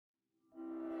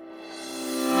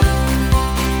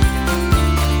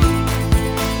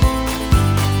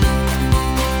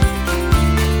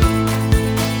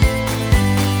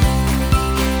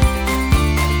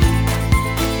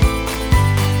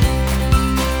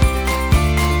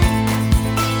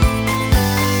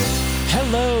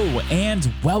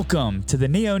Welcome to the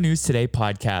Neo News Today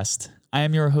podcast. I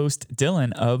am your host,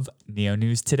 Dylan of Neo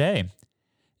News Today.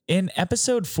 In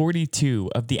episode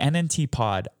 42 of the NNT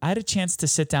pod, I had a chance to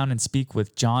sit down and speak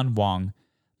with John Wang,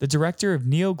 the director of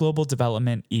Neo Global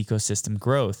Development Ecosystem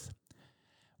Growth.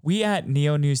 We at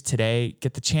Neo News Today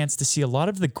get the chance to see a lot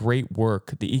of the great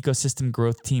work the ecosystem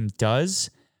growth team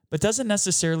does, but doesn't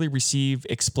necessarily receive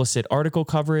explicit article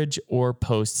coverage or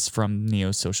posts from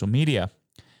Neo's social media.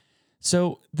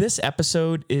 So this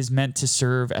episode is meant to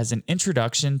serve as an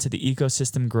introduction to the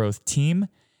ecosystem growth team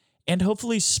and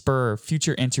hopefully spur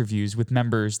future interviews with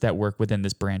members that work within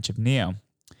this branch of Neo.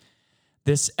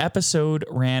 This episode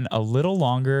ran a little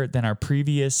longer than our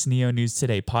previous Neo News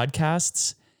Today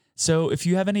podcasts, so if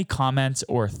you have any comments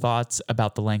or thoughts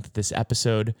about the length of this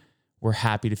episode, we're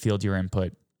happy to field your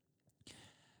input.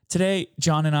 Today,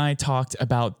 John and I talked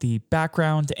about the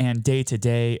background and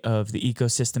day-to-day of the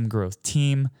ecosystem growth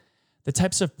team, the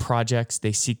types of projects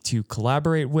they seek to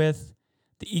collaborate with,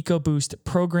 the EcoBoost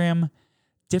program,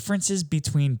 differences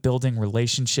between building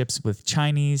relationships with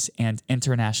Chinese and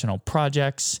international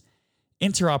projects,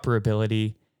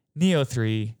 interoperability,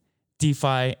 Neo3,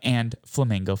 DeFi, and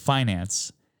Flamingo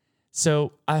Finance.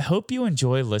 So I hope you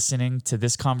enjoy listening to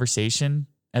this conversation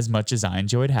as much as I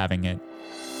enjoyed having it.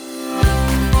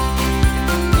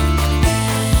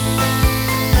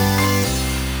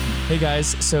 Hey guys,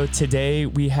 so today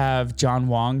we have John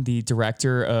Wang, the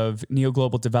director of Neo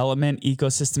Global Development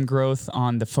Ecosystem Growth,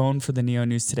 on the phone for the Neo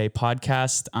News Today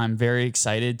podcast. I'm very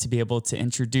excited to be able to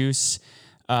introduce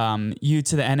you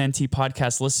to the NNT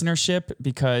podcast listenership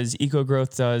because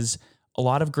EcoGrowth does a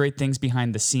lot of great things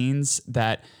behind the scenes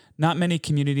that not many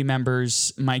community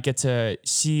members might get to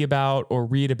see about or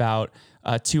read about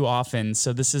too often.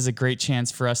 So this is a great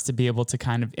chance for us to be able to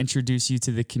kind of introduce you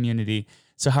to the community.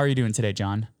 So how are you doing today,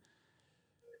 John?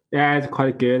 Yeah, it's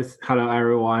quite good. Hello,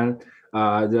 everyone. We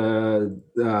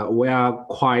are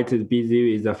quite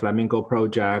busy with the Flamingo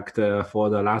project for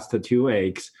the last 2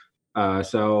 weeks.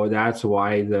 So that's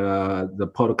why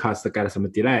the podcast got some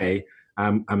delay.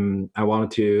 I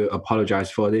want to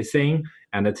apologize for this thing.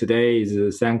 And today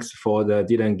is thanks for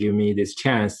Dylan give me this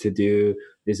chance to do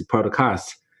this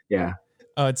podcast. Yeah.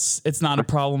 Oh, it's not a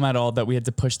problem at all that we had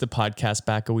to push the podcast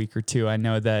back a week or two. I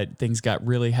know that things got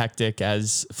really hectic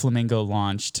as Flamingo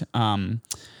launched.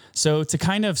 So to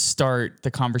kind of start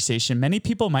the conversation, many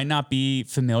people might not be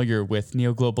familiar with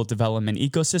Neo Global Development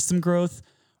Ecosystem Growth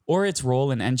or its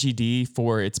role in NGD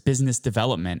for its business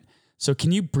development. So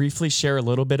can you briefly share a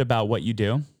little bit about what you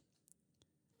do?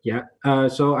 Yeah,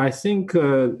 so I think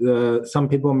some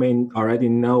people may already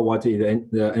know what is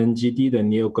the NGD, the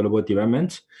Neo Global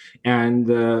Development.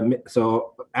 And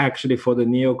so actually for the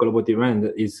Neo Global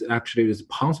Development is actually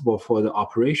responsible for the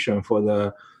operation for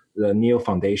the Neo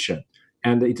Foundation.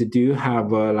 And it do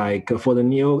have for the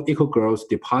Neo Eco Growth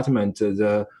Department,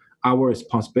 our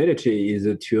responsibility is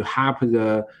to help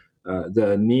the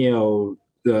Neo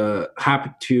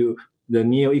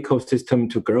ecosystem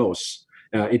to growth.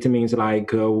 It means our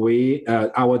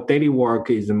daily work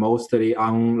is mostly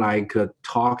on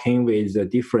talking with the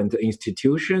different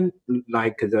institutions,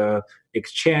 like the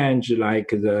exchange, like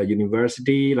the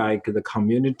university, like the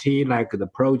community, like the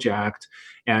project,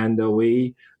 and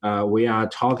we are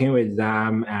talking with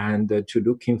them and to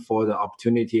looking for the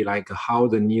opportunity, like how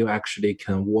the Neo actually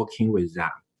can working with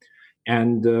them.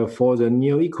 And for the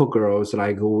Neo Eco Growth,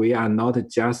 we are not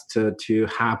just to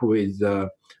help with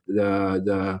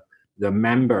the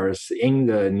members in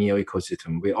the Neo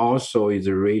ecosystem. We also is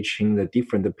reaching the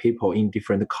different people in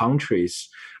different countries.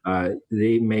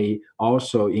 They may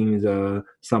also in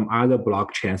some other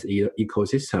blockchains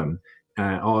ecosystem.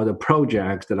 Or the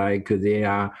project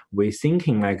we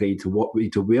thinking it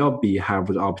will be have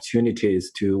the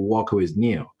opportunities to work with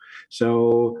Neo.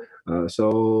 So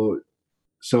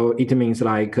it means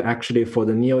actually for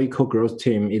the Neo Eco Growth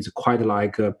team, it's quite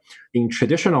in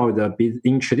traditional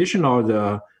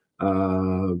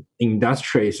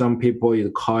industry, some people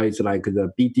call it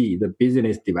the BD, the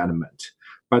business development.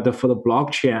 But for the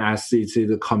blockchain, as it's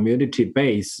a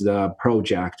community-based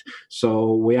project,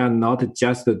 so we are not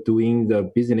just doing the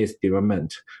business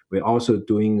development, we're also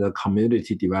doing the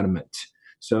community development.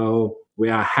 So we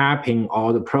are helping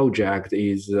all the project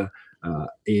is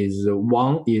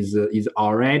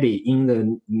already in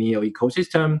the Neo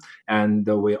ecosystem, and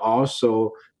we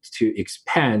also to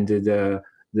expand the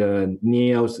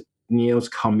Neo's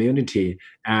community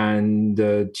and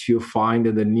to find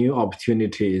the new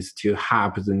opportunities to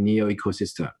help the Neo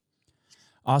ecosystem.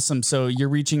 Awesome. So you're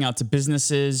reaching out to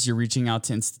businesses, you're reaching out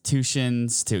to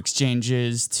institutions, to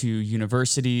exchanges, to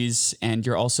universities, and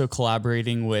you're also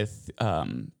collaborating with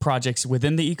projects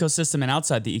within the ecosystem and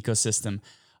outside the ecosystem.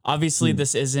 Obviously,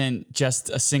 this isn't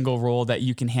just a single role that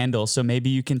you can handle. So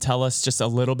maybe you can tell us just a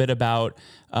little bit about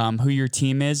who your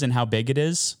team is and how big it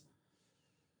is.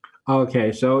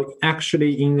 Okay, so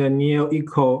actually in the neo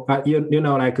eco, like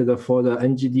for the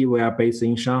NGD, we are based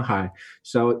in Shanghai.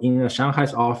 So in the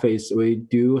Shanghai's office, we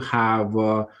do have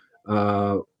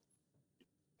uh,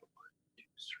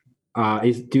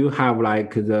 it do have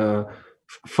like the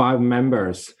 5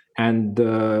 members, and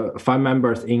 5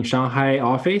 members in Shanghai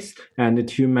office and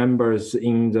 2 members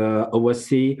in the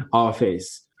overseas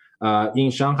office. In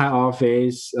Shanghai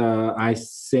office, I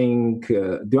think.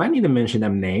 Do I need to mention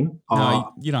them name?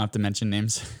 No, you don't have to mention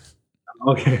names.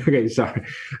 Okay, sorry,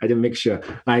 I didn't make sure.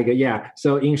 Like, yeah,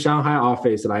 so in Shanghai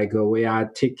office, like we are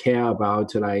take care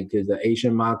about like the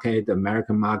Asian market, the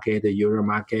American market, the Euro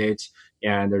market,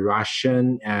 and the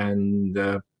Russian and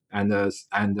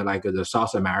like the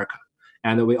South America.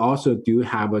 And we also do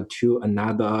have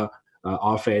another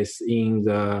office in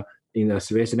the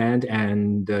Switzerland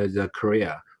and the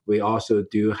Korea. We also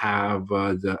do have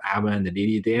the Evan and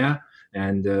Lily there,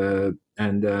 and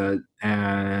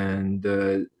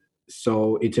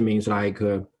so it means like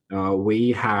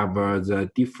we have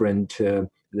the different the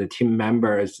team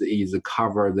members is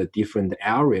cover the different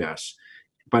areas,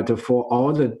 but for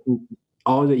all the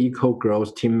eco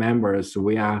growth team members,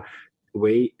 we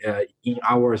in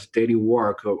our daily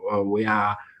work we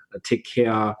are take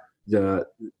care the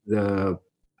the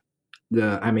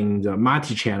the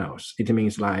multi channels. It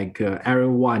means like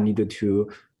everyone needed to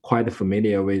quite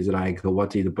familiar with like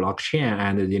what is blockchain,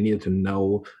 and they need to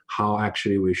know how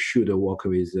actually we should work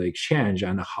with the exchange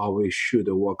and how we should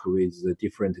work with the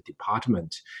different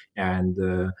department. And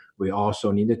we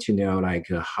also needed to know like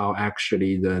how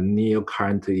actually the neo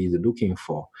currently is looking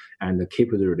for, and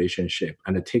keep the relationship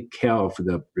and take care of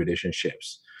the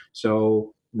relationships.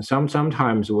 So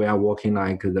sometimes we are working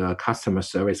like the customer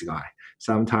service guy.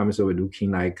 Sometimes we're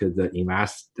looking like the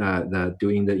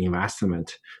doing the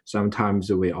investment.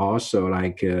 Sometimes we also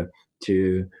like as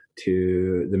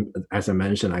I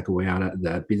mentioned, like we are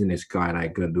the business guy,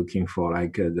 like looking for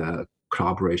like the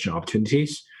collaboration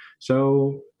opportunities.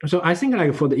 So I think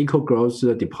like for the eco growth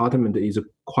department is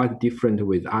quite different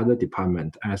with other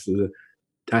department. As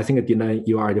I think Dylan,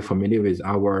 you are familiar with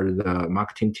the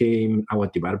marketing team, our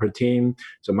developer team.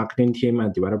 So marketing team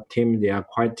and developer team, they are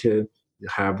quite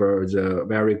have the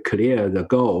very clear the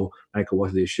goal, like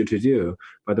what they should do.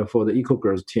 But for the eco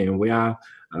growth team, we are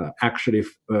actually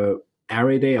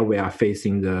every day we are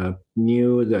facing the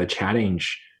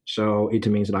challenge. So it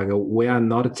means like we are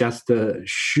not just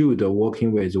should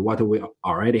working with what we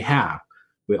already have.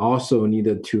 We also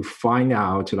needed to find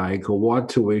out like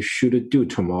what we should do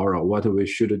tomorrow, what we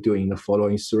should do in the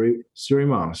following three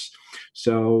months.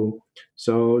 So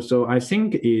I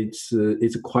think it's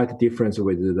quite different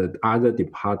with the other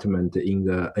department in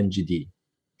the NGD.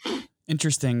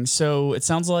 Interesting. So it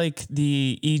sounds like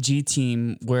the EG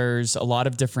team wears a lot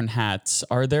of different hats.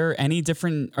 Are there any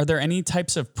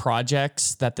types of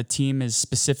projects that the team is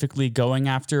specifically going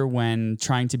after when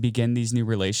trying to begin these new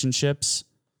relationships?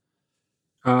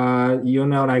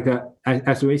 Like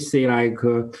as we see, like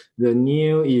the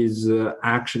new is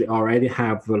actually already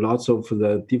have lots of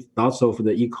the lots of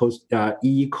the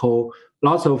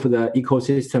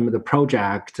ecosystem, the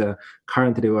project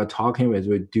currently we're talking with.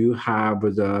 We do have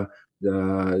the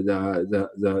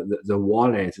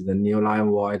wallet, the new line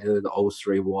wallet, the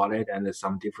O3 wallet, and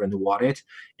some different wallet.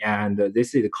 And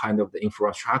this is kind of the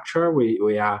infrastructure we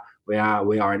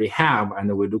already have,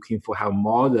 and we're looking for how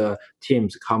more the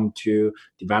teams come to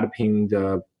developing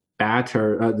the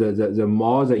better the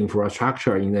more the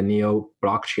infrastructure in the neo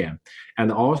blockchain.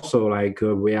 And also like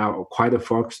we are quite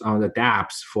focused on the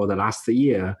dApps for the last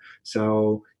year.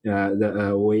 So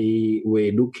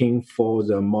we looking for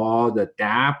the more the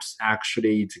dApps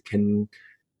actually it can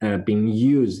being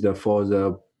used for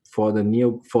the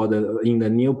in the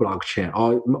new blockchain,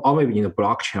 or maybe in the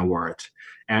blockchain world.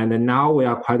 And now we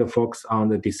are quite focused on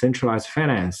the decentralized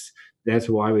finance. That's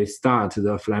why we start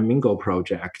the Flamingo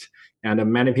project. And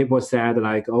many people said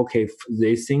like, okay,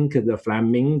 they think the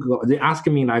Flamingo. They ask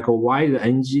me like, why the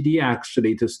NGD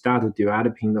actually to start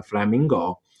developing the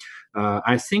Flamingo?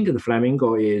 I think the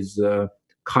Flamingo is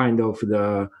kind of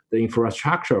the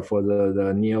infrastructure for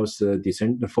the Neos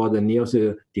for the Neos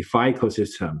DeFi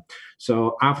ecosystem.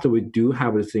 So after we do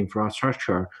have this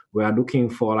infrastructure, we are looking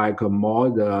for like more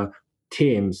the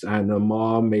teams and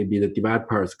more maybe the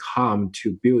developers come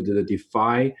to build the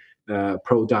DeFi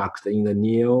product in the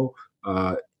Neo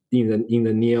in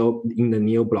the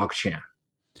Neo blockchain.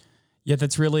 Yeah,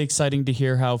 that's really exciting to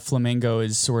hear how Flamingo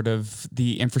is sort of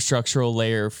the infrastructural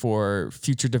layer for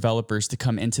future developers to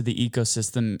come into the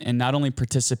ecosystem and not only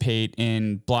participate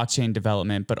in blockchain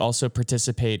development, but also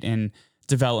participate in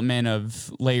development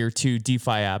of layer 2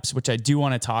 DeFi apps, which I do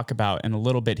want to talk about in a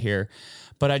little bit here.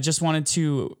 But I just wanted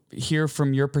to hear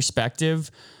from your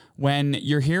perspective when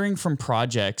you're hearing from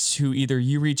projects who either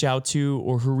you reach out to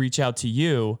or who reach out to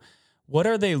you. What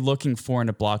are they looking for in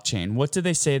a blockchain? What do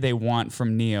they say they want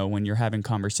from Neo when you're having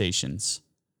conversations?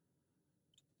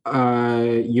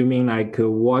 You mean like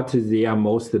what they are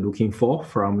most looking for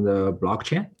from the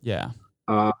blockchain? Yeah.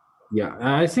 Yeah,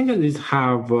 I think these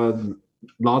have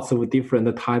lots of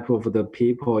different type of the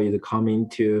people is coming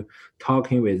to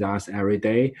talking with us every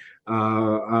day.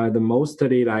 The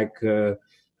mostly like to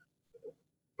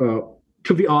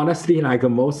be honestly, like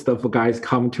most of the guys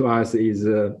come to us is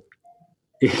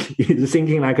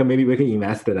thinking like maybe we can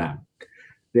invest in them.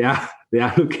 They are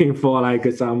looking for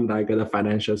like some like the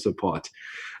financial support.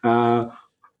 But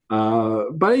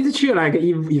it's true, like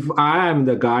if I am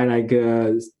the guy like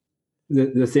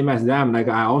the same as them, like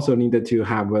I also needed to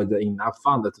have the enough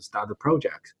fund to start the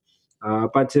project.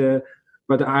 But in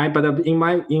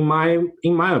my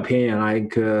opinion,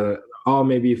 like or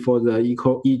maybe for the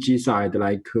EG side,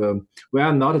 like we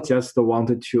are not just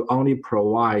wanted to only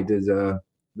provide the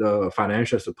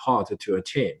financial support to a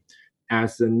team.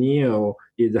 As the Neo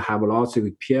is have lots of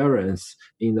experience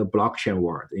in the blockchain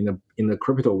world, in the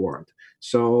crypto world.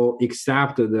 So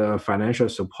except the financial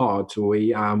support,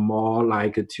 we are more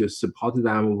like to support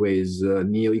them with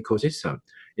Neo ecosystem.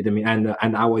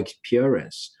 And our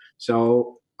experience.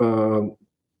 So so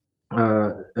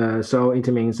it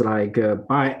means like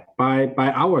by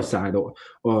our side,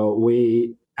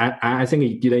 we I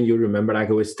think didn't you remember like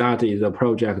we started the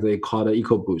project they called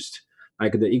EcoBoost.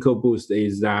 Like the EcoBoost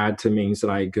is that means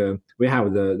like we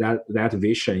have that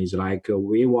vision is like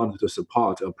we want to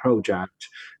support a project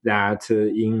that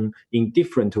in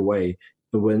different way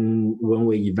when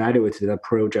we evaluate the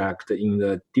project in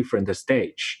the different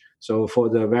stage. So for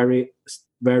the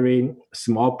very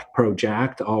small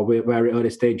project or very early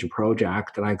stage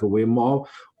project, like we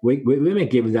may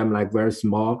give them like very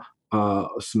small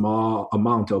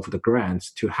amount of the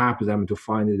grants to help them to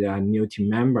find their new team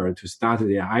member to start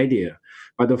their idea.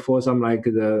 But for some like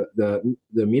the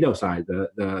middle side,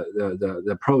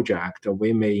 the project,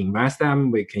 we may invest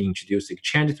them, we can introduce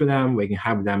exchange to them, we can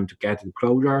help them to get the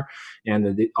closure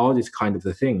and all these kind of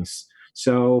the things.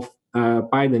 So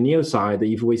by the Neo side,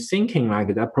 if we're thinking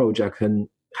like that project can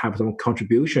have some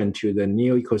contribution to the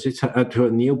Neo ecosystem, to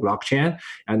a Neo blockchain,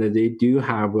 and they do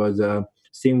have the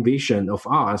same vision of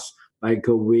us, like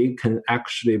we can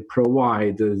actually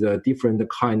provide the different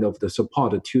kind of the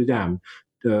support to them.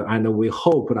 And we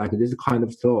hope like this kind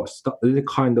of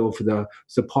the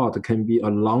support can be a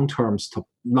long-term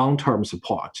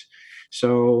support.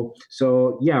 So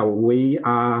yeah, we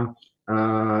are.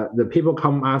 The people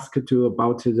come ask to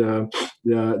about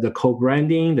the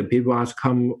co-branding. The people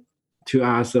come to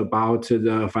us about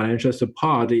the financial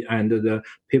support, and the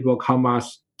people come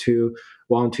us to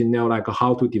want to know like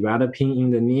how to developing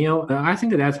in the Neo. I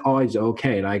think that's always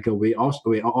okay. Like we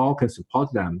all can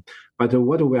support them, but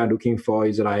what we are looking for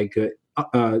is like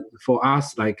for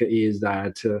us like is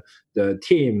that the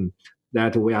team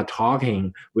that we are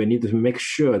talking, we need to make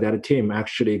sure that the team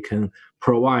actually can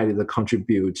provide the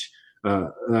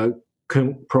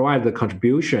can provide the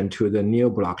contribution to the Neo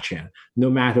blockchain, no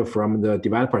matter from the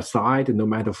developer side, no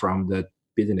matter from the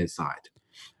business side.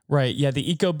 Right. Yeah.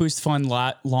 The EcoBoost Fund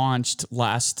launched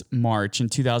last March in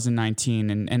 2019.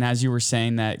 And as you were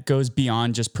saying, that goes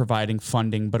beyond just providing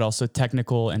funding, but also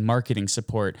technical and marketing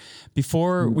support.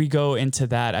 Before we go into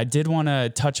that, I did want to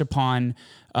touch upon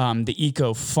the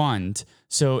Eco Fund.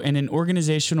 So in an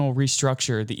organizational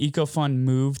restructure, the Eco Fund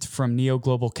moved from Neo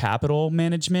Global Capital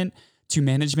Management to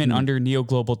management under Neo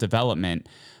Global Development.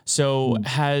 So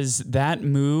has that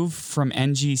move from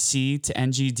NGC to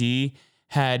NGD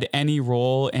had any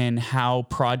role in how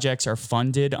projects are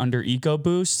funded under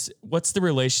EcoBoost? What's the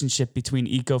relationship between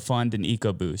EcoFund and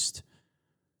EcoBoost?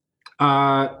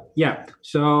 Yeah.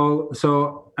 So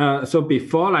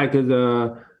before like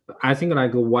I think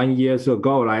like 1 year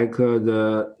ago, like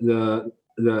the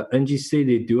NGC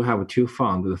they do have two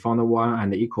funds, the Fund One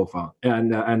and the Eco Fund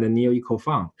and the Neo Eco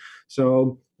Fund.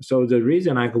 So the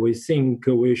reason like we think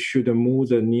we should move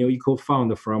the Neo Eco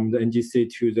Fund from the NGC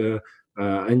to the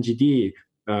NGD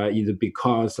is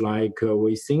because like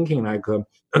we're thinking like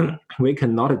we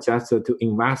cannot just to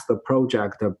invest the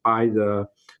project by the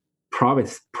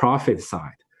profit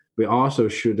side. we also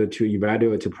should to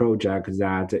evaluate a project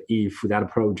that if that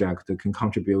project can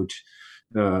contribute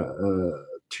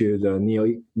to the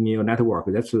neo network.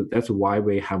 That's why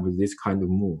we have this kind of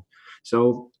move.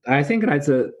 So I think it's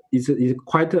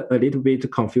quite a little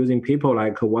bit confusing people,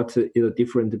 like what is the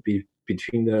difference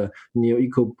between the Neo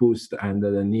Eco Boost and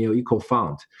the Neo Eco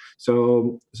Fund.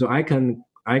 So I can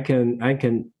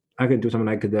do something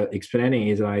like the explaining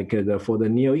is like for the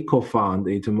Neo Eco Fund,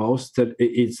 it's one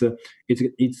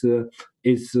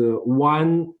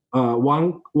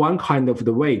kind of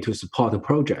the way to support a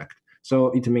project. So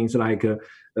it means like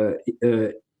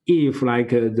if like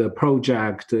the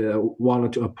project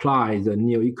wanted to apply the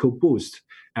Neo Eco Boost,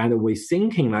 and we're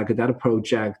thinking like that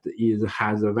project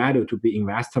has a value to be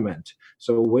investment,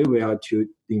 so we will to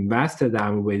invest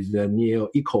them with the Neo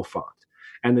Eco Fund.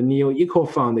 And the Neo Eco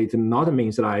Fund, it not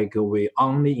means like we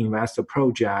only invest a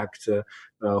project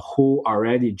who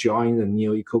already joined the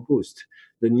Neo Eco Boost.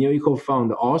 The Neo Eco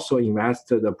Fund also invests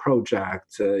the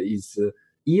project is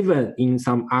even in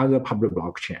some other public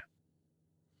blockchain.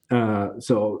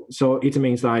 So it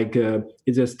means like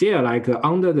it's still like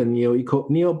under the Neo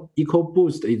Eco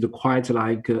Boost is quite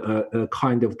like a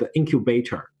kind of the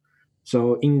incubator.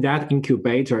 So in that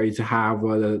incubator, it have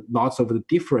lots of the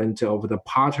different of the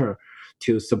partner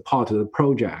to support the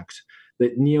project.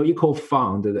 The Neo Eco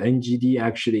Fund, the NGD,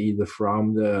 actually is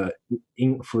from the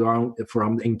internal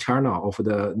of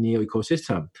the Neo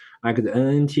ecosystem. Like the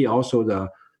NNT, also the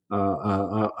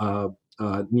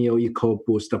Neo Eco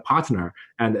Boost partner,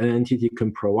 and NNT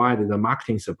can provide the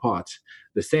marketing support.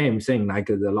 The same thing, like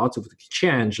the lots of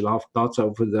exchange, lots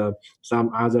of the some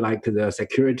other like the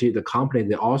security, the company,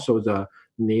 they also the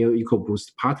Neo Eco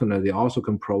Boost partner, they also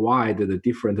can provide the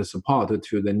different support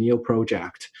to the Neo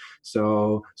project.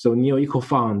 So Neo Eco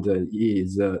Fund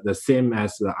is the same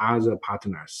as the other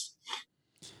partners.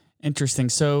 Interesting.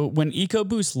 So when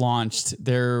EcoBoost launched,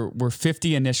 there were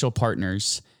 50 initial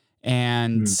partners,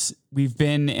 and we've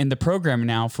been in the program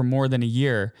now for more than a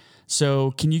year.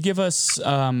 So can you give us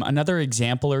another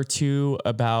example or two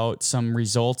about some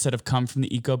results that have come from the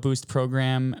EcoBoost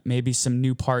program, maybe some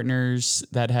new partners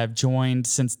that have joined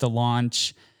since the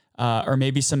launch, or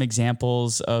maybe some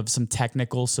examples of some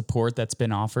technical support that's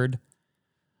been offered?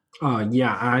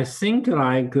 Yeah, I think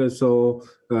like so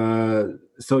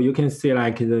you can see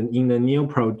like in the Neo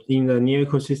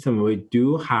ecosystem, we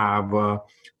do have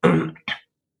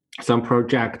some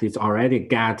project is already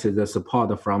get the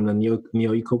support from the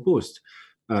Neo Eco Boost,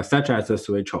 such as the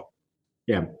Switcho,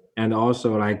 yeah, and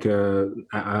also like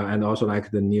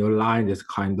the Neo Line is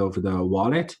kind of the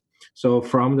wallet. So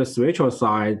from the Switcho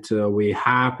side, we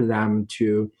help them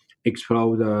to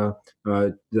explore the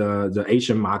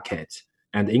Asian market,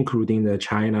 and including the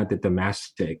China, the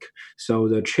domestic. So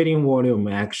the trading volume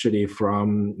actually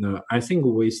from I think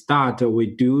we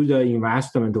do the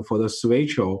investment for the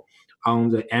Switcho on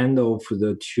the end of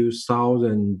the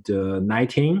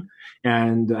 2019,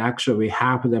 and actually we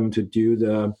help them to do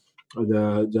the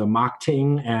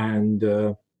marketing and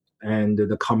the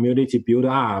community build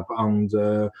up on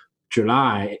the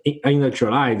July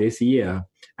this year,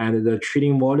 and the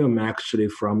trading volume actually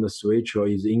from the Switcho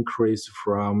is increased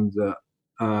from the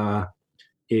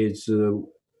is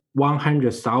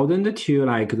 100,000 to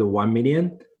like the $1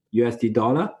 million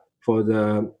USD for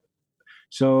the.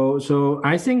 So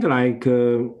I think like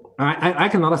I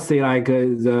cannot say like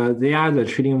the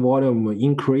trading volume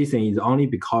increasing is only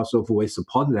because of we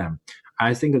support them.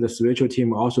 I think the spiritual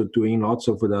team also doing lots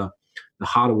of the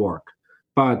hard work.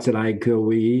 But like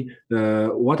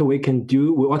what we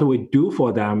do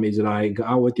for them is like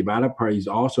our developer is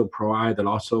also provide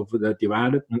lots of the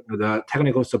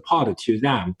technical support to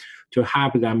them to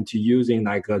help them to using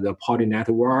like the Poly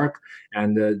network,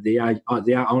 and they are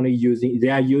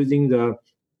using the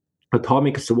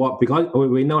atomic swap, because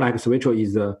we know like Switcho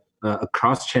is a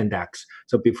cross-chain DEX.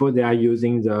 So before they are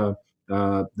using the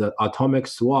atomic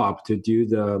swap to do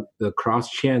the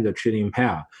cross-chain, the trading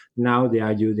pair. Now they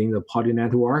are using the Poly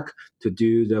network to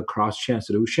do the cross-chain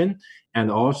solution. And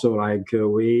also like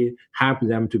we help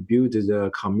them to build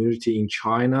the community in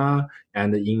China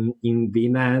and in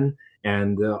Vietnam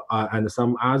and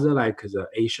some other like the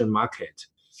Asian market.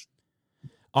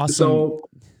 Awesome. So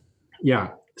yeah.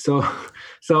 So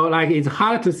like it's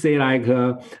hard to say like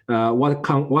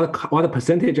what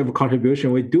percentage of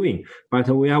contribution we're doing, but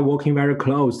we are working very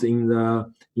close in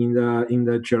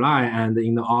the July and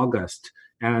in the August,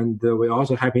 and we're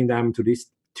also helping them to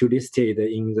list it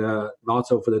in the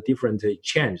lots of the different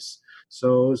exchanges.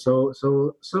 So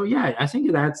yeah, I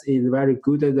think that is a very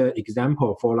good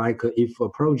example for like if a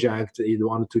project is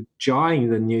want to join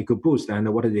the Neo Eco Boost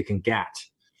and what they can get.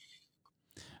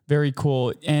 Very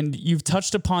cool. And you've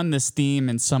touched upon this theme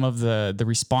in some of the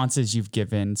responses you've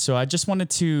given. So I just wanted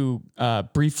to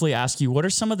briefly ask you, what are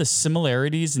some of the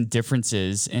similarities and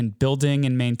differences in building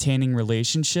and maintaining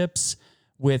relationships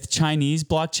with Chinese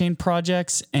blockchain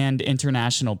projects and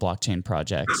international blockchain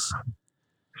projects?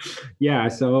 Yeah,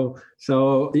 so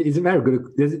it's a very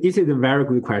good. This is a very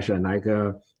good question.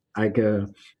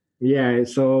 Yeah.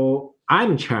 So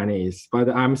I'm Chinese, but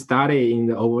I'm studying in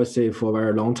the overseas for a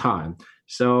very long time.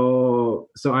 So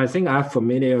I think I'm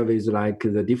familiar with like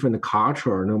the different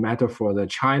culture, no matter for the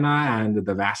China and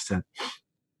the Western.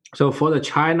 So for the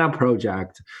China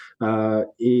project,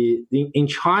 in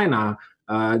China,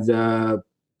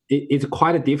 it's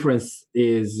quite a difference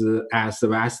is as the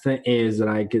Western is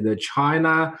like the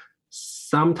China.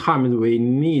 Sometimes we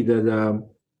need the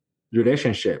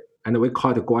relationship, and we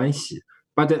call it 关系.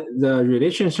 But the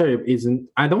relationship isn't.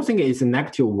 I don't think it's a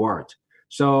negative word.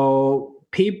 So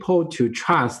people to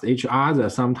trust each other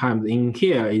sometimes in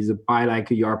here is by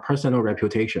like your personal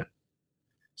reputation.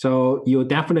 So you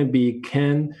definitely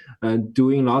can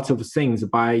doing lots of things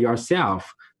by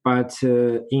yourself. But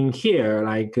in here,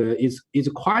 like it's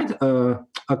quite a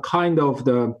kind of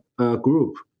the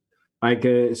group. Like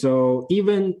so,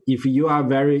 even if you are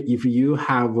if you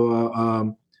have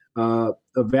a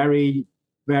very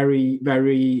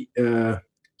very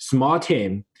small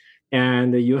team,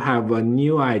 and you have a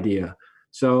new idea.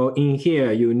 So in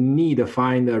here, you need to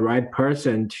find the right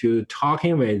person to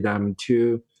talking with them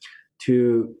to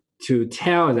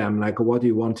tell them like what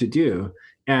you want to do.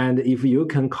 And if you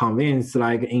can convince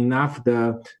like enough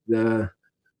the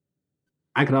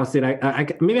I cannot say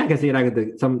like maybe I can say like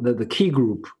the key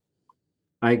group,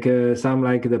 like some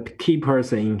like the key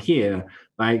person in here,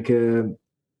 like it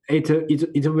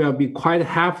will be quite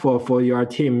helpful for your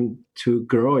team to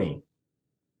growing.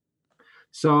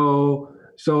 So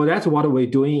that's what we're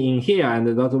doing in here, and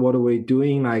that's what we're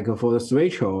doing like for the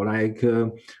switcher.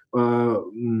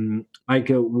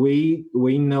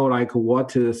 We know like what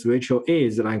the switcher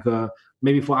is like.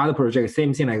 Maybe for other projects,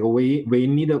 same thing. Like we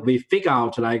figure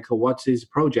out like what is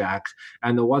project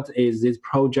and what is this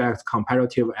project's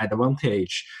comparative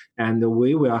advantage, and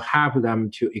we will help them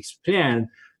to explain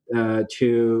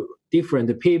to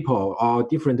different people or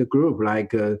different group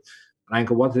like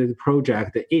what this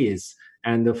project is.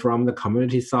 And from the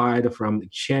community side, from the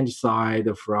exchange side,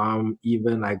 from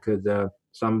even like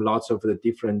some lots of the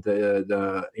different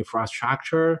the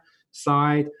infrastructure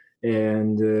side,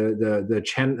 and the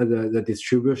channel the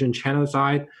distribution channel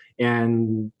side.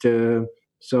 And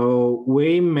so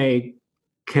we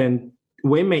can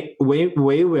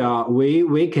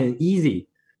easy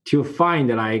to find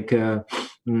like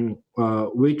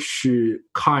which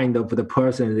kind of the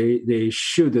person they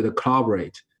should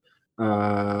collaborate.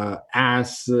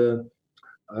 As you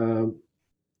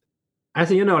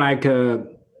know, like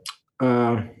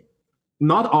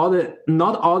not all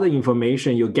the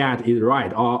information you get is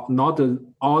right, or not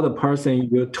all the person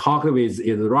you talk with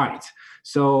is right.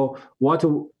 So what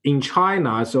in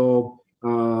China? So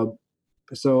the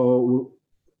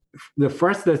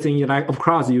first thing, like of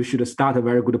course you should start a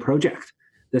very good project.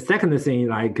 The second thing,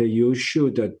 like you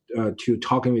should to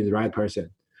talking with the right person.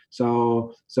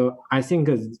 So I think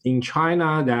in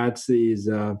China that's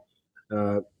a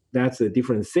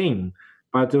different thing.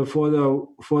 But for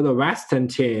the Western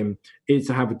team, it's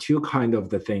have two kind of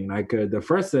the thing. Like the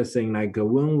first thing, like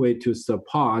one way to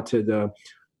support the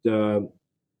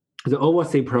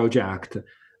overseas project.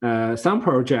 Some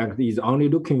project is only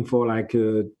looking for like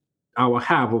our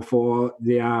help for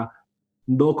their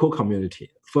local community.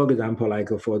 For example, like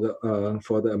for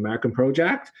the American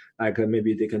project, like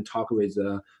maybe they can talk with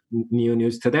Neo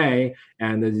News Today,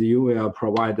 and you will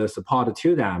provide the support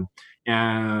to them.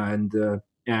 And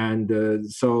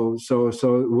so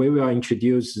we will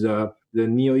introduce the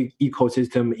Neo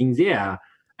ecosystem in there,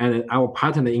 and our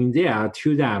partner in there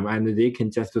to them, and they can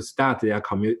just start their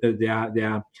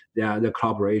their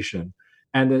collaboration.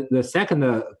 And the second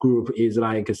group is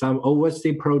like some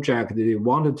overseas project. They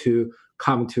wanted to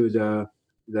come to the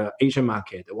Asian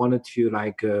market. They wanted to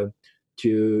like to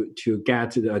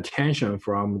get the attention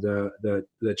from the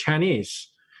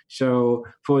Chinese. So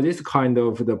for this kind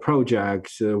of the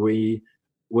projects, we're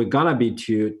gonna be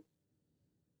to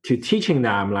teaching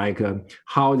them like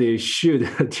how they should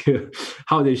to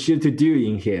do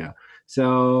in here.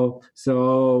 So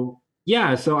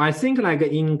yeah. So I think like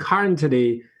in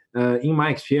currently in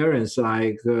my experience,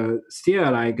 like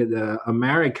still like the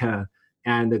American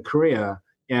and the Korea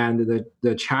and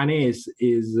the Chinese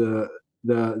is the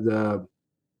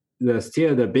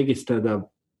still the biggest the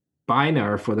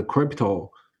binary for the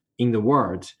crypto in the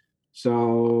world.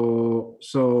 So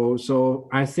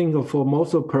I think for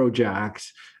most of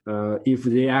projects, if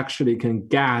they actually can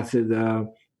get the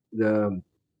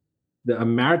the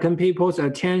American people's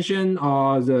attention,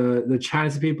 or the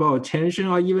Chinese people attention,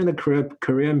 or even the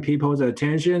Korean people's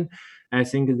attention, I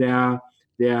think they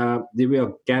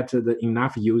will get the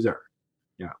enough user.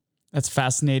 Yeah. That's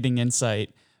fascinating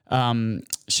insight.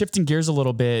 Shifting gears a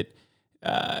little bit,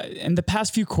 in the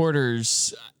past few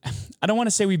quarters, I don't want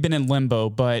to say we've been in limbo,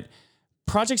 but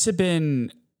projects have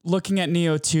been looking at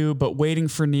Neo 2, but waiting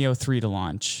for Neo 3 to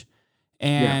launch.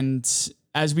 And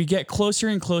as we get closer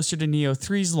and closer to Neo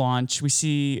 3's launch, we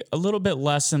see a little bit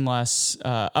less and less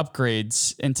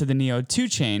upgrades into the Neo 2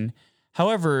 chain.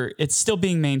 However, it's still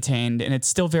being maintained and it's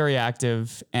still very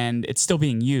active and it's still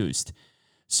being used.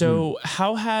 So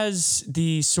how has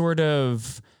the sort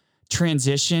of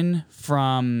transition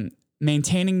from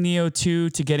maintaining Neo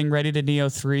 2 to getting ready to Neo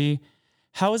 3,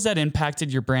 how has that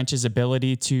impacted your branch's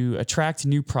ability to attract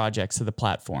new projects to the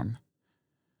platform?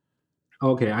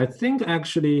 Okay, I think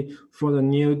actually for the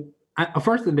new,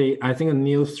 firstly, I think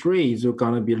Neo 3 is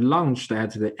going to be launched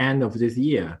at the end of this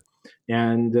year.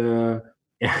 And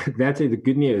that is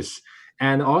good news.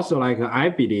 And also, like, I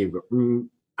believe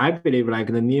like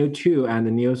the Neo 2 and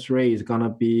the Neo 3 is going to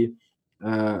be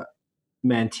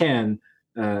maintained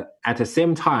at the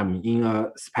same time in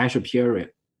a special period.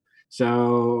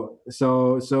 So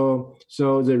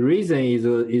the reason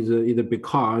is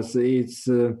because it's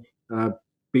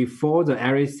before the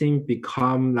everything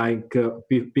become like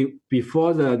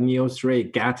before the Neo 3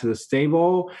 get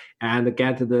stable and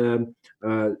get and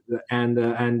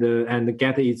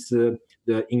get its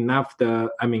the enough the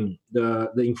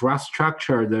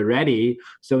infrastructure the ready.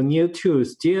 So Neo 2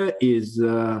 still is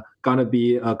gonna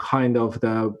be a kind of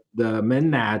the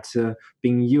mainnet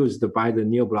being used by the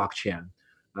new blockchain.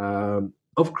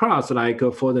 Of course, like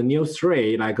for the Neo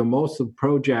 3, like most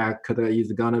project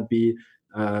is gonna be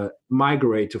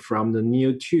migrate from the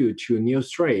Neo 2 to Neo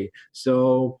 3.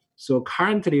 So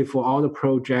currently for all the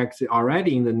projects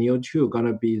already in the Neo 2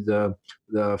 gonna be the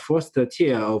first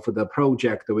tier of the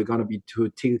project we're gonna be to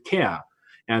take care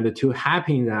and to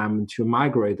helping them to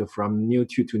migrate from Neo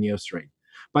 2 to Neo 3.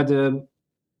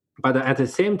 But at the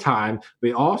same time,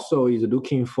 we also is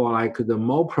looking for like the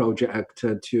more project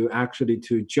to actually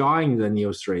to join the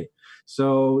Neo 3.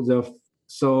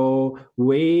 So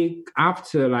we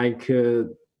after like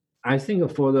I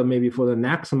think for the maybe for the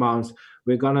next month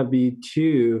we're gonna be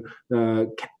to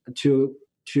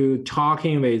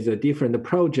talking with a different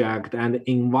project and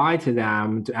invite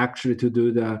them to actually to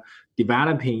do the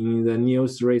developing in the Neo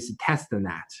 3's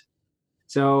testnet.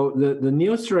 So the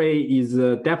Neo 3 is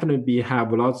definitely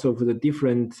have lots of the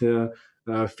different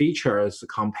features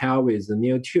compared with the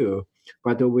Neo 2,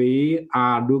 but we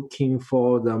are looking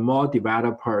for the more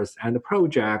developers and the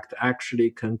project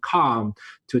actually can come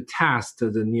to test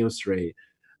the Neo 3.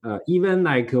 Even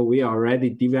like we are already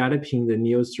developing the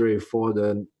Neo 3 for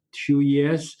the 2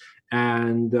 years,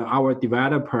 and our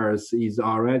developers is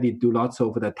already do lots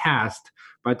of the test,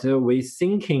 but we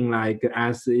thinking like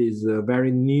as is a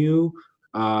very new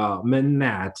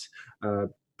mainnet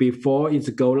before it's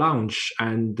go launch,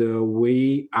 and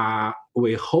we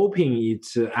hoping it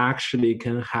actually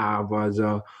can have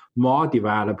the more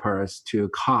developers to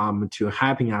come to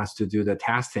helping us to do the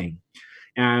testing,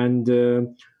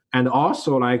 and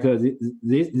also like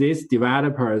these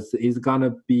developers is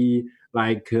gonna be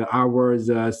like our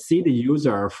the seed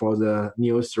user for the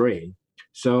Neo 3.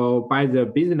 So by the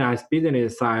business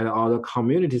side or the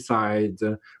community side,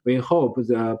 we hope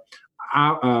the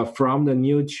from the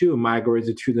Neo 2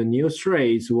 migrate to the Neo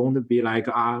 3, it won't be like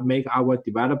make our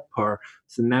developer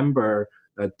number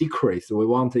decrease. We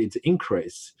want it to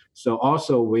increase. So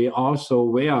we also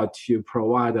will to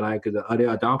provide like the early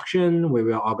adoption. We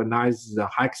will organize the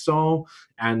hackathon,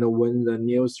 and when the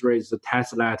Neo 3's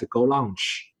testnet go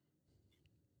launch.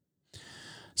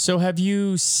 So have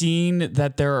you seen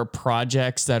that there are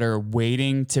projects that are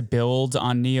waiting to build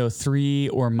on Neo 3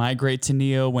 or migrate to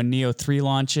Neo when Neo 3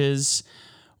 launches?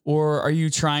 Or are you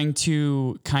trying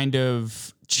to kind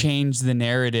of change the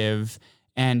narrative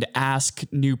and ask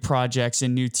new projects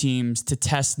and new teams to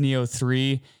test Neo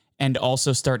 3 and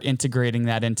also start integrating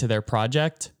that into their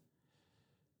project?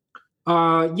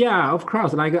 Yeah, of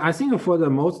course. Like I think for the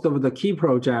most of the key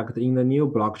project in the new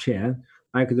blockchain,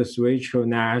 like the Switch,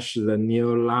 Nash, the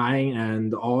new line,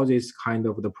 and all this kind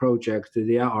of the project,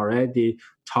 they are already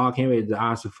talking with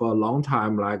us for a long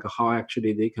time, like how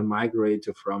actually they can migrate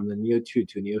from the Neo 2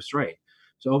 to Neo 3.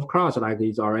 So of course, like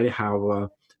it's already have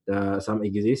some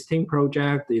existing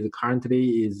project is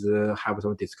currently is have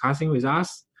some discussing with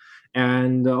us.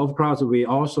 And of course, we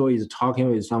also is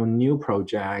talking with some new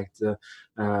project,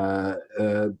 and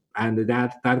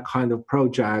that kind of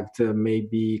project may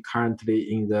be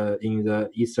currently in the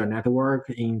Ether network,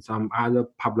 in some other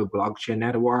public blockchain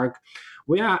network.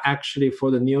 We are actually for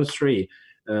the Neo 3.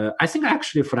 I think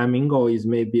actually Flamingo is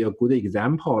maybe a good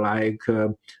example. Like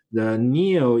the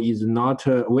Neo is not,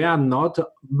 we are not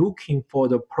looking for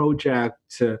the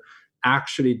project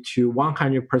actually to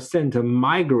 100%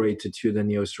 migrate to the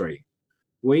Neo 3.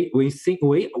 We think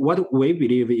what we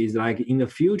believe is like in the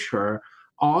future,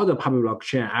 all the public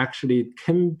blockchain actually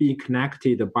can be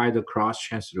connected by the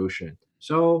cross-chain solution.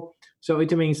 So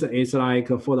it means it's like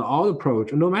for all the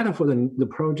project, no matter for the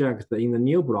project in the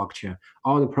new blockchain,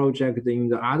 all the project in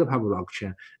the other public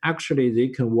blockchain, actually they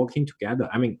can working together.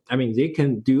 I mean they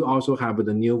can do also have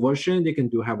the new version, they can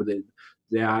do have the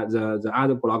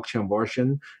other blockchain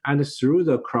version, and through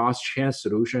the cross-chain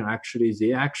solution, actually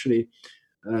they actually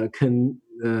can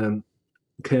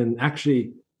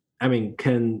actually,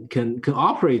 can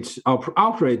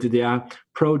operate their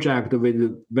project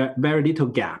with very little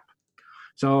gap.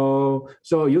 So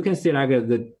you can see like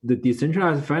the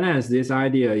decentralized finance, this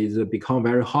idea is become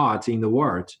very hot in the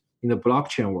world, in the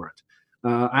blockchain world.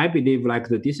 I believe like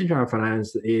the decentralized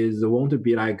finance is want to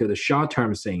be like the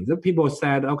short-term thing. The people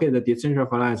said, okay, the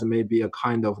decentralized finance may be a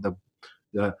kind of the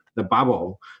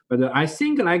bubble, but I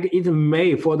think like it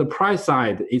may for the price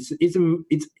side,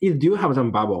 it do have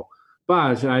some bubble,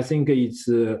 but I think it's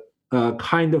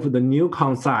kind of the new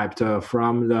concept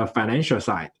from the financial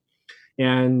side,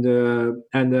 and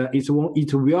it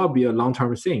will be a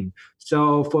long-term thing.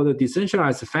 So for the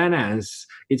decentralized finance,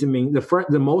 it means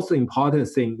the most important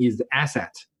thing is the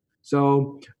asset.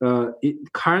 So it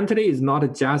currently is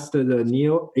not just the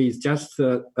neo, is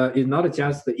not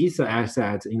just the Ether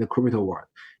asset in the crypto world.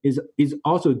 Is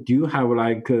also do have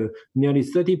like nearly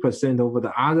 30% of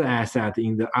the other asset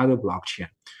in the other blockchain.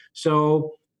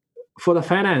 So for the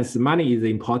finance, money is the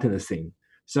important thing.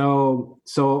 So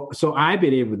I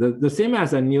believe the same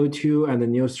as the Neo 2 and the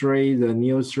Neo 3, the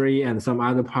Neo 3 and some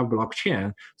other public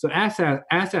blockchain. So asset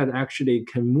actually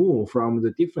can move from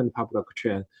the different public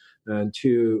blockchain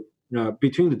to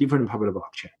between the different public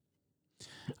blockchain.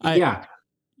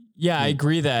 I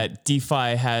agree that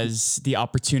DeFi has the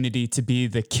opportunity to be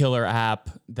the killer app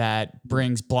that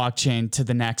brings blockchain to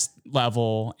the next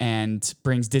level and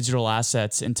brings digital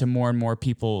assets into more and more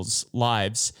people's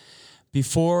lives.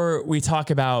 Before we talk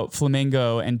about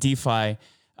Flamingo and DeFi,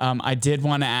 I did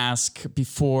want to ask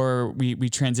before we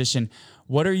transition,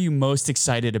 what are you most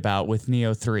excited about with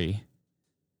Neo 3?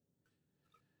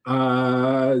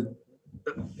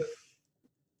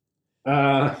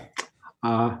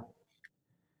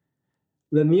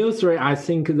 The Neo 3, I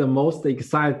think the most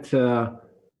exciting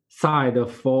side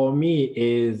for me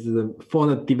is for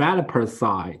the developer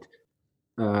side.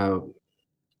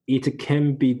 It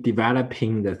can be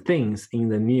developing the things in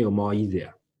the Neo more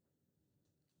easier.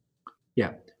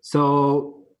 Yeah.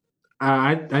 So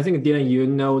I think Dylan, you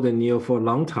know the Neo for a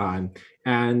long time,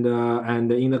 and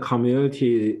in the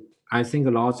community, I think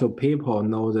lots of people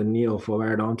know the Neo for a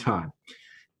very long time.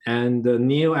 And the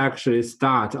Neo actually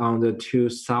start on the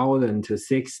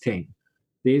 2016.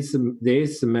 This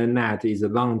mainnet is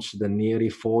launched nearly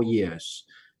 4 years.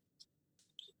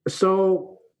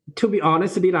 So to be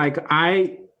honestly, like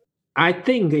I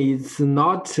think it's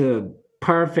not a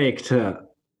perfect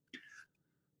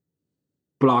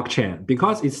blockchain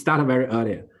because it started very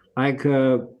early. Like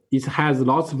it has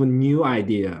lots of new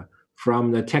idea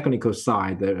from the technical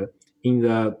side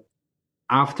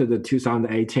after the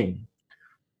 2018.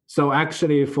 So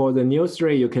actually for the Neo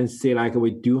 3, you can see like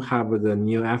we do have the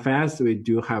new FS, we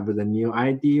do have the new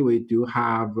ID, we do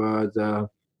have the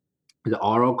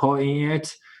Oracle in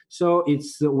it. So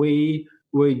we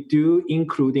do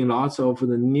including lots of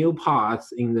the new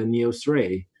parts in the Neo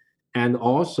 3. And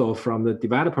also from the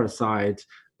developer side,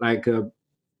 like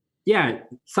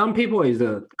some people is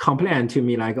complain to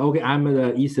me like, okay, I'm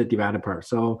the Ether developer,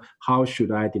 so how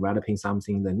should I developing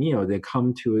something in the Neo? They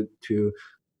come to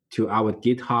our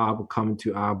GitHub, come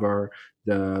to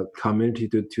the community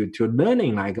to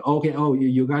learning like, okay,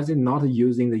 you guys are not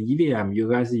using the EVM, you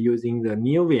guys are using the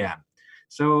Neo VM.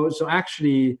 So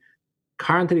actually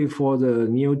currently for the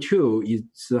Neo 2,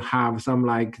 it's have some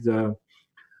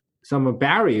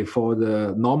barrier for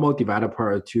the normal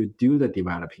developer to do the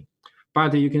developing.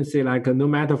 But you can see like no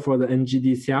matter for the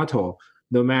NGD Seattle,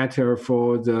 no matter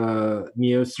for the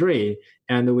Neo 3,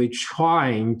 and we're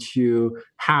trying to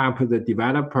help the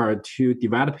developer to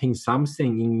developing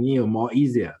something in Neo more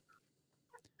easier.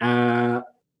 I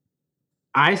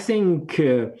think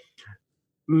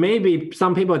maybe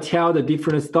some people tell the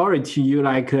different story to you,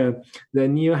 like the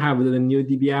NEO have the new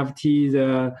DBFT,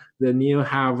 the NEO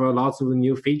have lots of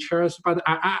new features. But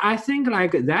I think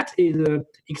like that is the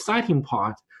exciting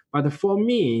part. But for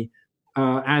me,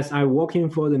 as I'm working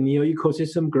for the NEO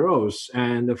ecosystem growth,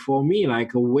 and for me,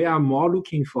 like we are more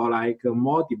looking for like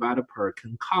more developer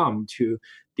can come to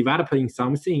developing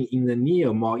something in the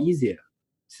NEO more easier.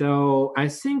 So I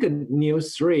think NEO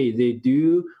 3, they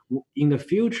do in the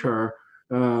future.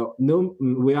 No,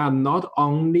 we are not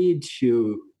only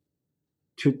to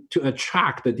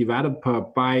attract the developer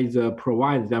by the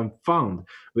provide them fund.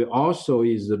 We also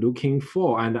is looking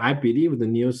for, and I believe the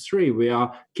NEO 3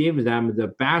 will give them the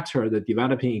better the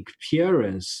developing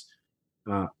experience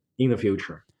in the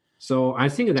future. So I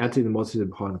think that is the most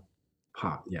important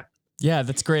part. Yeah. Yeah,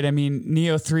 that's great. I mean,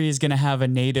 Neo 3 is going to have a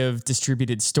native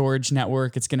distributed storage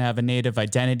network. It's going to have a native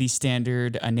identity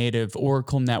standard, a native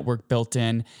Oracle network built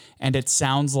in. And it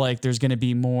sounds like there's going to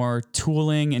be more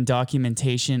tooling and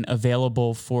documentation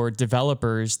available for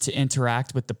developers to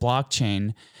interact with the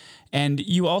blockchain. And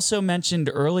you also mentioned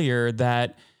earlier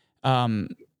that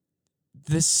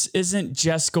this isn't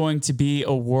just going to be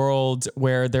a world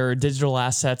where there are digital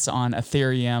assets on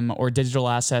Ethereum or digital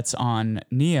assets on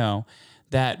Neo,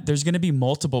 that there's going to be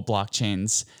multiple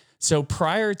blockchains. So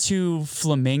prior to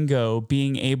Flamingo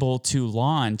being able to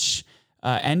launch,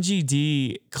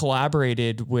 NGD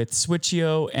collaborated with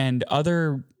Switcheo and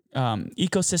other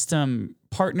ecosystem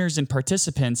partners and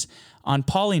participants on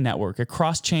Poly Network, a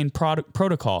cross-chain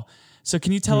protocol. So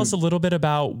can you tell us a little bit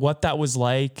about what that was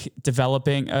like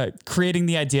developing, creating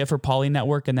the idea for Poly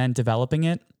Network and then developing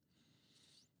it?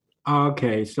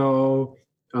 Okay, so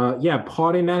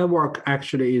Poly Network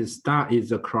actually is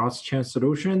a cross-chain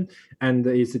solution and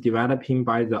is developing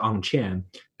by the on-chain.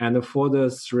 And for the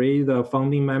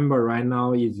founding member right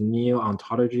now is Neo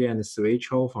Ontology and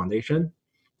Switcheo Foundation.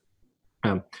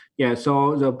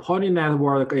 So the Poly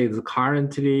Network is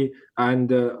currently, and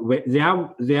there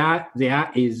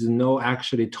is no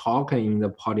actually token in the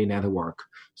Poly Network.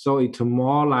 So it's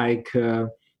more like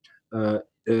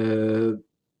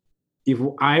if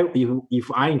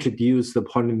I introduce the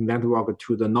Poly Network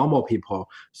to the normal people,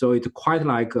 so it's quite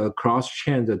like a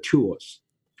cross-chain tools.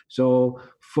 So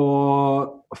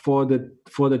for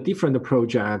the different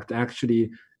project,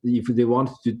 actually, if they want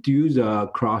to do the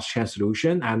cross-chain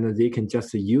solution, and they can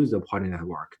just use the Poly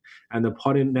Network, and the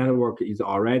Poly Network is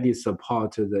already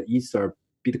support the Ether,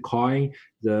 Bitcoin,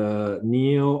 the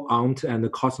Neo, Ant, and the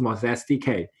Cosmos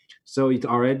SDK. So it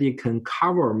already can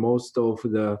cover most of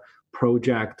the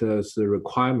project's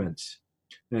requirements,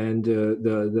 and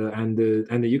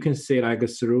you can see like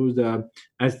through the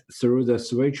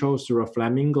Switcheo, through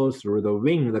Flamingo, through the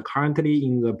Wing. The currently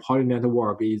in the Poly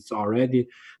Network is already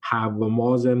have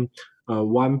more than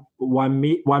 1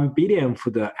 billion for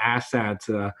the asset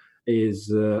is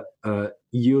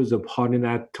use the Poly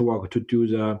Network to do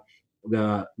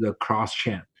the cross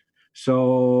chain.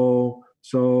 So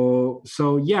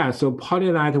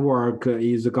Poly Network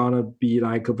is gonna be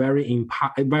like a very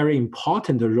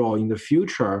important role in the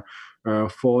future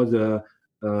for the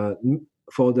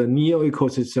Neo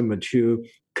ecosystem to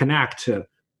connect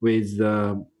with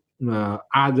the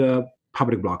other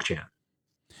public blockchain.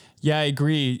 Yeah, I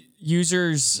agree.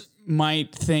 Users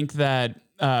might think that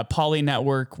Poly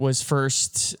Network was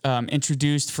first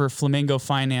introduced for Flamingo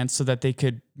Finance so that they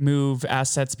could move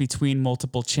assets between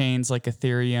multiple chains like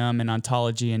Ethereum and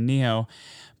Ontology and Neo.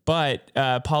 But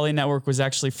Poly Network was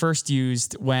actually first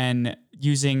used when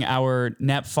using our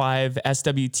NEP5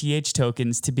 SWTH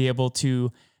tokens to be able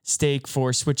to stake for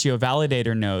Switcheo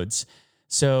validator nodes.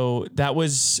 So that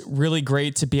was really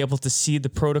great to be able to see the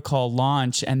protocol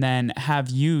launch and then have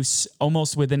use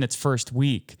almost within its first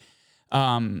week.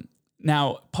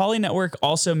 Now, Poly Network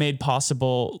also made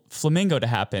possible Flamingo to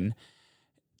happen.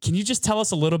 Can you just tell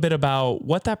us a little bit about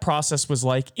what that process was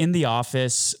like in the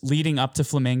office leading up to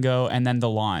Flamingo and then the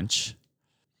launch?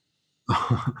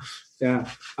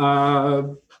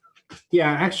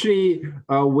 Actually,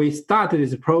 we started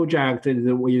this project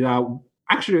with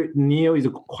actually Neo is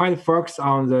quite focused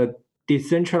on the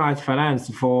decentralized finance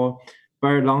for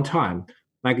very long time.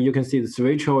 Like you can see the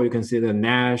Switcheo, you can see the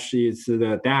Nash, it's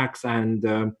the DEX,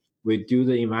 and we do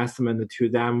the investment to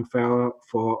them for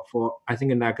I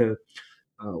think like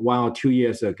 1 or 2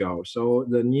 years ago. So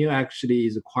the Neo actually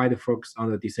is quite focused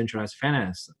on the decentralized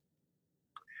finance.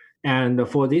 And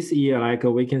for this year, like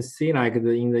we can see, like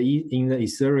in the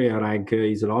Ethereum, like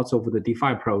is lots of the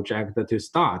DeFi project to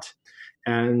start,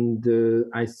 and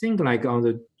I think like in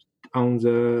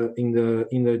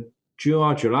the June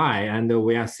or July, and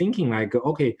we are thinking like,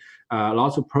 okay,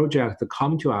 lots of projects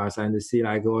come to us and see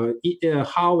like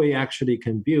how we actually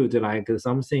can build like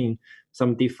some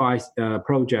DeFi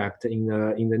project in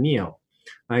the Neo.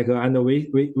 Like and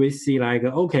we see like,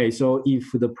 okay, so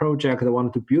if the project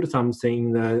want to build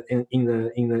something in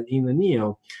the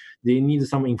Neo, they need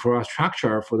some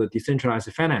infrastructure for the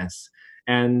decentralized finance.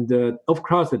 And of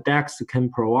course, the DEX can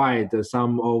provide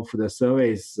some of the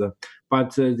service,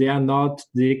 but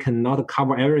they cannot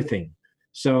cover everything.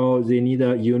 So you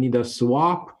need a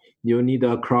swap, you need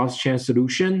a cross-chain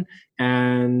solution,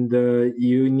 and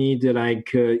you need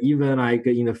like even like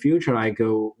in the future, like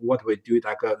what we do,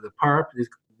 like the perp,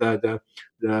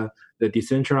 the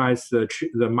decentralized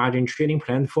the margin trading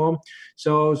platform.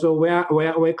 So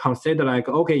we consider like,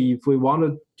 okay, if we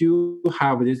want to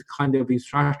have this kind of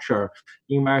infrastructure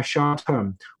in very short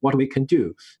term, what we can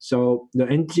do. So the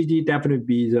NGD definitely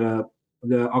be the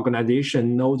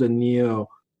organization know the Neo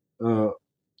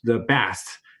the best,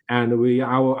 and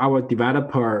our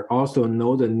developer also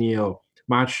know the Neo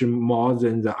much more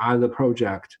than the other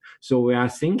project. So we are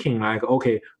thinking like,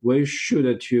 okay, we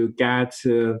should to get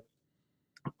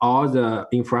all the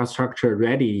infrastructure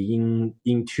ready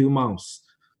in 2 months.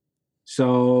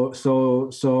 So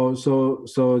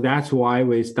that's why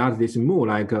we start this move.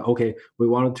 Like, okay, we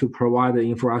wanted to provide the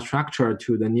infrastructure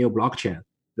to the Neo blockchain,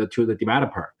 to the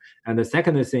developer. And the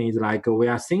second thing is like we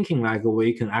are thinking like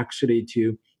we can actually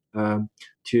to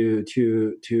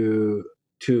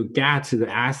get the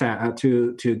asset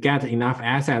to get enough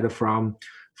asset from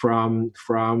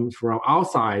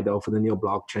outside of the Neo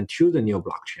blockchain to the Neo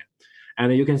blockchain.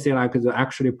 And you can see like the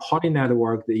actually Poly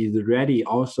network is ready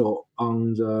also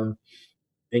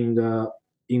in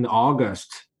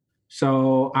August.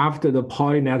 So after the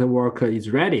Poly network is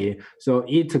ready, so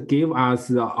it gives us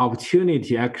the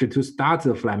opportunity actually to start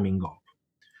the Flamingo.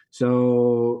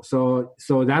 So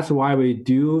that's why we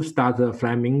do start the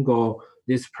Flamingo,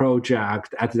 this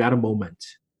project at that moment.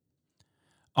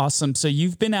 Awesome. So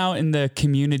you've been out in the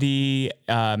community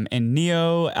in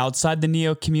Neo, outside the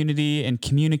Neo community, and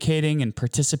communicating and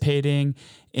participating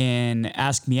in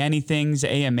Ask Me Anythings,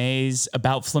 AMAs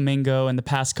about Flamingo in the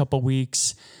past couple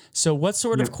weeks. So what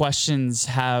sort of questions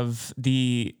have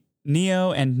the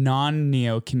Neo and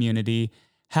non-Neo community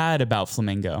had about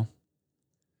Flamingo?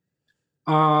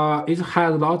 It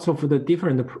has lots of the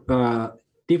different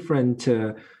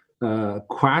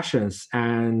questions,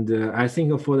 and I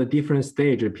think for the different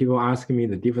stage, people ask me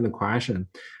the different question.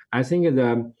 I think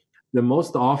the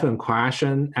most often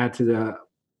question at the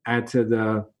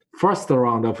first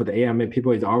round of the AMA,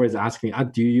 people is always asking,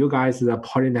 do you guys the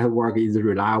Poly network is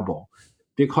reliable?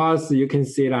 Because you can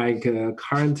see like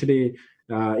currently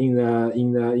in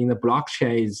the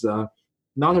blockchain is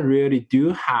not really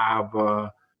do have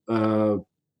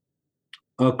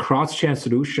a cross-chain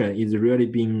solution is really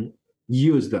being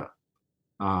used.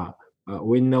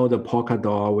 We know the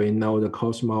Polkadot, we know the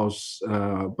Cosmos,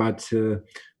 but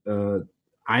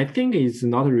I think it's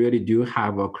not really do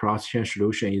have a cross-chain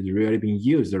solution is really being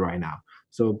used right now.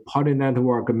 So Poly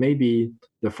network may be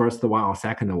the first one or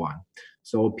second one.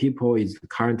 So people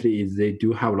they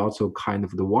do have lots of kind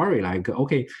of the worry like,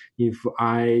 okay, if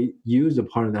I use the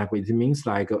Poly network, it means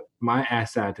like my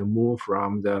asset move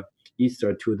from the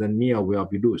Ether to the Neo will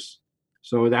be loose.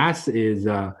 So that is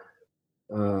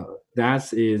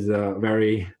a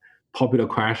very popular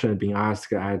question being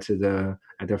asked at the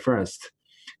first.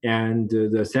 And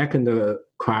the second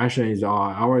question is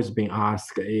always being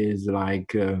asked is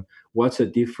like, what's the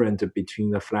difference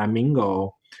between the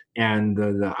Flamingo and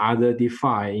the other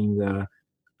DeFi in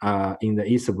the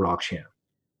Ether blockchain?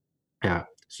 Yeah.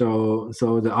 So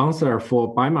the answer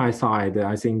by my side,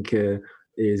 I think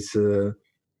is for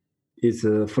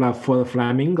the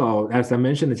Flamingo, as I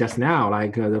mentioned just now,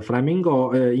 like the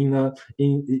Flamingo in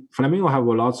Flamingo have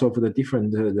lots of the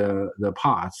different the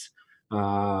parts.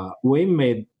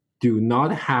 We do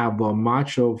not have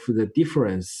much of the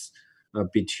difference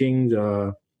between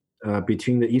the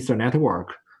Ether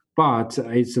network, but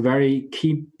it's a very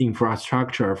key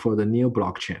infrastructure for the new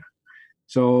blockchain.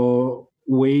 So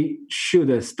we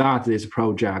should start this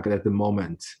project at the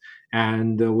moment,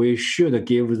 and we should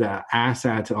give the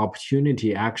asset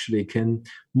opportunity actually can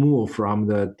move from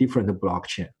the different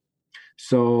blockchain.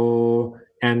 So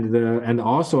and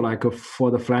also like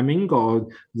for the Flamingo,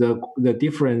 the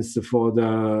difference for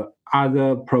the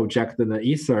other project than the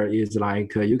Ether is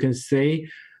like you can say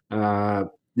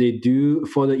they do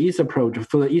for the Ether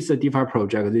project, for the Ether DeFi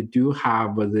project, they do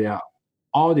have their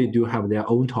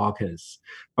own tokens.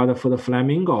 But for the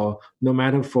Flamingo, no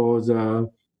matter for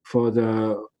the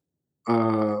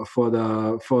swap, for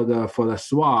the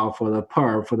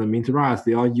perp, for the mint Rust,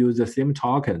 they all use the same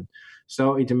token.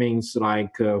 So it means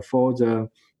like for the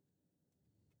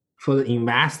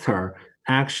investor,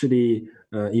 actually,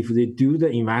 if they do the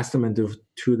investment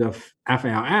to the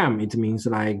FLM, it means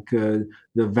like the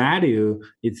value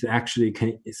is actually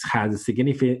has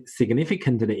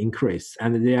significantly increased,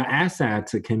 and their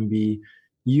assets can be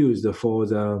used for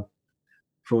the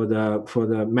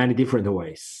many different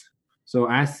ways. So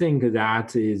I think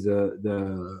that is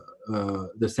the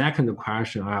second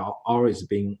question I always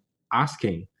been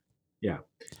asking. Yeah,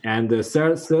 and the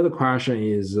third question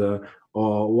is,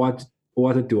 what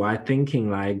do I thinking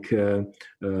like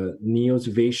Neo's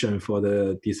vision for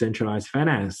the decentralized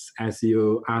finance, as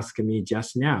you asked me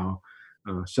just now.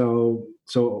 It's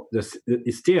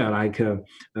still like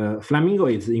Flamingo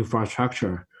is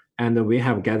infrastructure, and we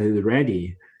have get it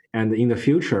ready. And in the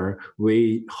future,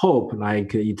 we hope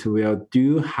like it will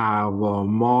do have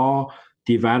more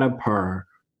developer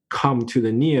come to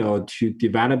the Neo to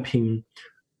developing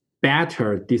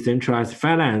better decentralized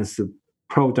finance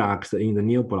products in the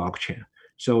new blockchain.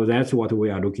 So that's what we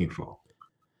are looking for.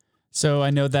 So I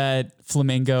know that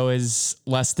Flamingo is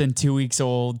less than 2 weeks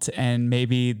old, and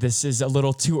maybe this is a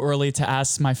little too early to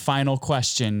ask my final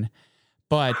question,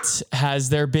 but has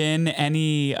there been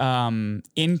any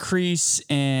increase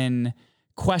in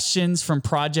questions from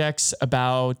projects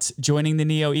about joining the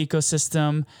Neo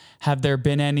ecosystem? Have there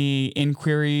been any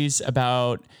inquiries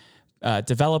about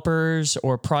developers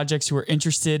or projects who are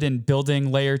interested in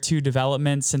building layer 2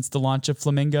 development since the launch of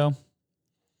Flamingo?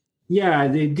 Yeah,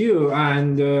 they do.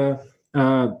 And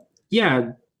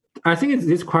yeah, I think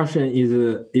this question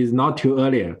is not too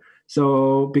early.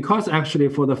 So because actually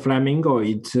for the Flamingo,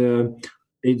 it's the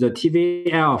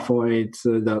TVL for it,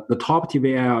 the top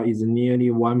TVL is nearly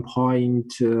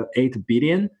 1.8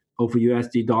 billion of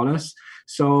USD dollars.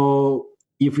 So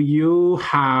if you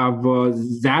have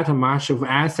that much of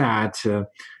asset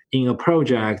in a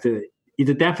project,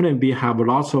 it definitely have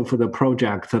lots of the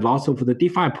project, lots of the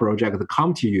DeFi project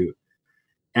come to you,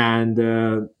 and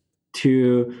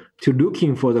to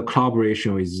looking for the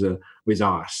collaboration with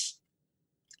us.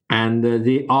 And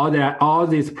all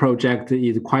this project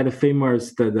is quite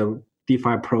famous, the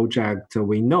DeFi project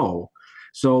we know.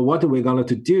 So what we're going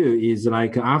to do is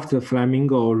like after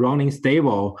Flamingo running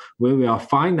stable, we will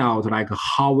find out like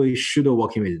how we should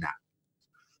working with that.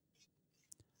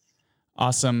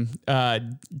 Awesome.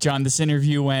 John, this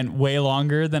interview went way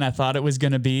longer than I thought it was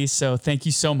going to be. So thank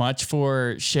you so much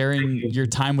for sharing your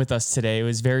time with us today. It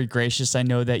was very gracious. I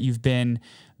know that you've been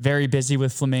very busy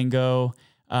with Flamingo.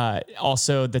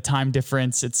 Also the time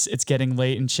difference, it's getting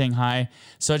late in Shanghai.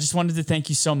 So I just wanted to thank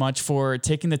you so much for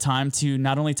taking the time to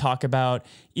not only talk about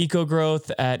eco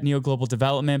growth at Neo Global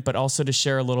Development, but also to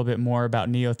share a little bit more about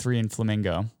Neo3 and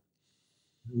Flamingo.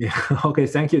 Yeah. Okay.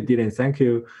 Thank you, Dylan. Thank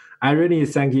you. I really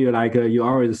thank you. Like you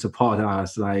always support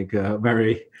us, like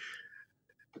very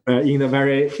in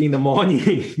the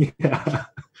morning. Yeah.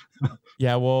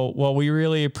 Yeah, well, we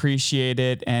really appreciate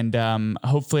it. And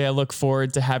hopefully I look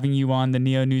forward to having you on the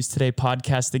Neo News Today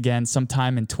podcast again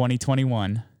sometime in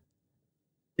 2021.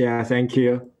 Yeah, thank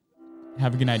you.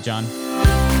 Have a good night, John.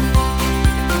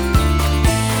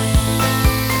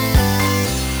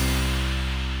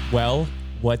 Well,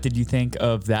 what did you think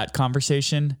of that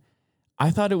conversation?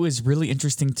 I thought it was really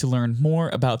interesting to learn more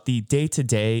about the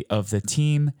day-to-day of the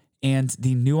team and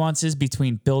the nuances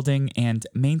between building and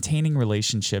maintaining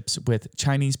relationships with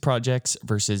Chinese projects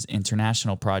versus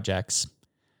international projects.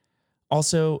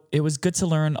 Also, it was good to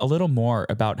learn a little more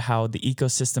about how the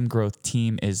ecosystem growth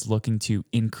team is looking to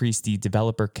increase the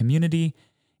developer community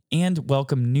and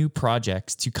welcome new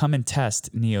projects to come and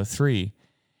test Neo3,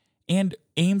 and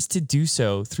aims to do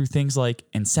so through things like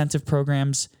incentive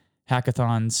programs,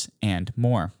 hackathons, and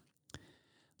more.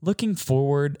 Looking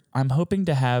forward, I'm hoping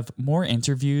to have more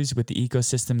interviews with the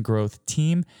ecosystem growth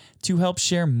team to help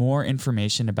share more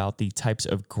information about the types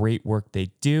of great work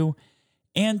they do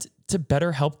and to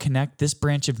better help connect this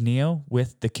branch of Neo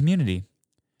with the community.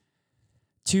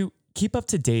 To keep up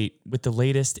to date with the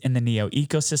latest in the Neo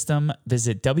ecosystem,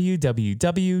 visit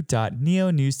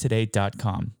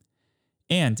www.neonewstoday.com.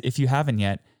 And if you haven't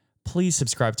yet, please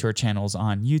subscribe to our channels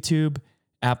on YouTube,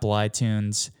 Apple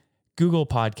iTunes, Google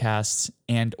Podcasts,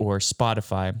 and or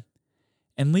Spotify.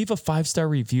 And leave a 5-star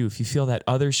review if you feel that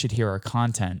others should hear our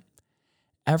content.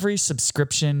 Every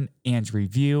subscription and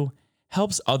review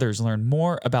helps others learn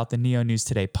more about the Neo News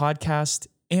Today podcast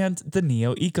and the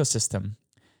Neo ecosystem.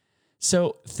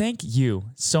 So thank you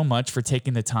so much for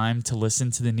taking the time to listen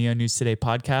to the Neo News Today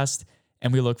podcast,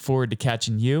 and we look forward to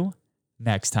catching you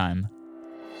next time.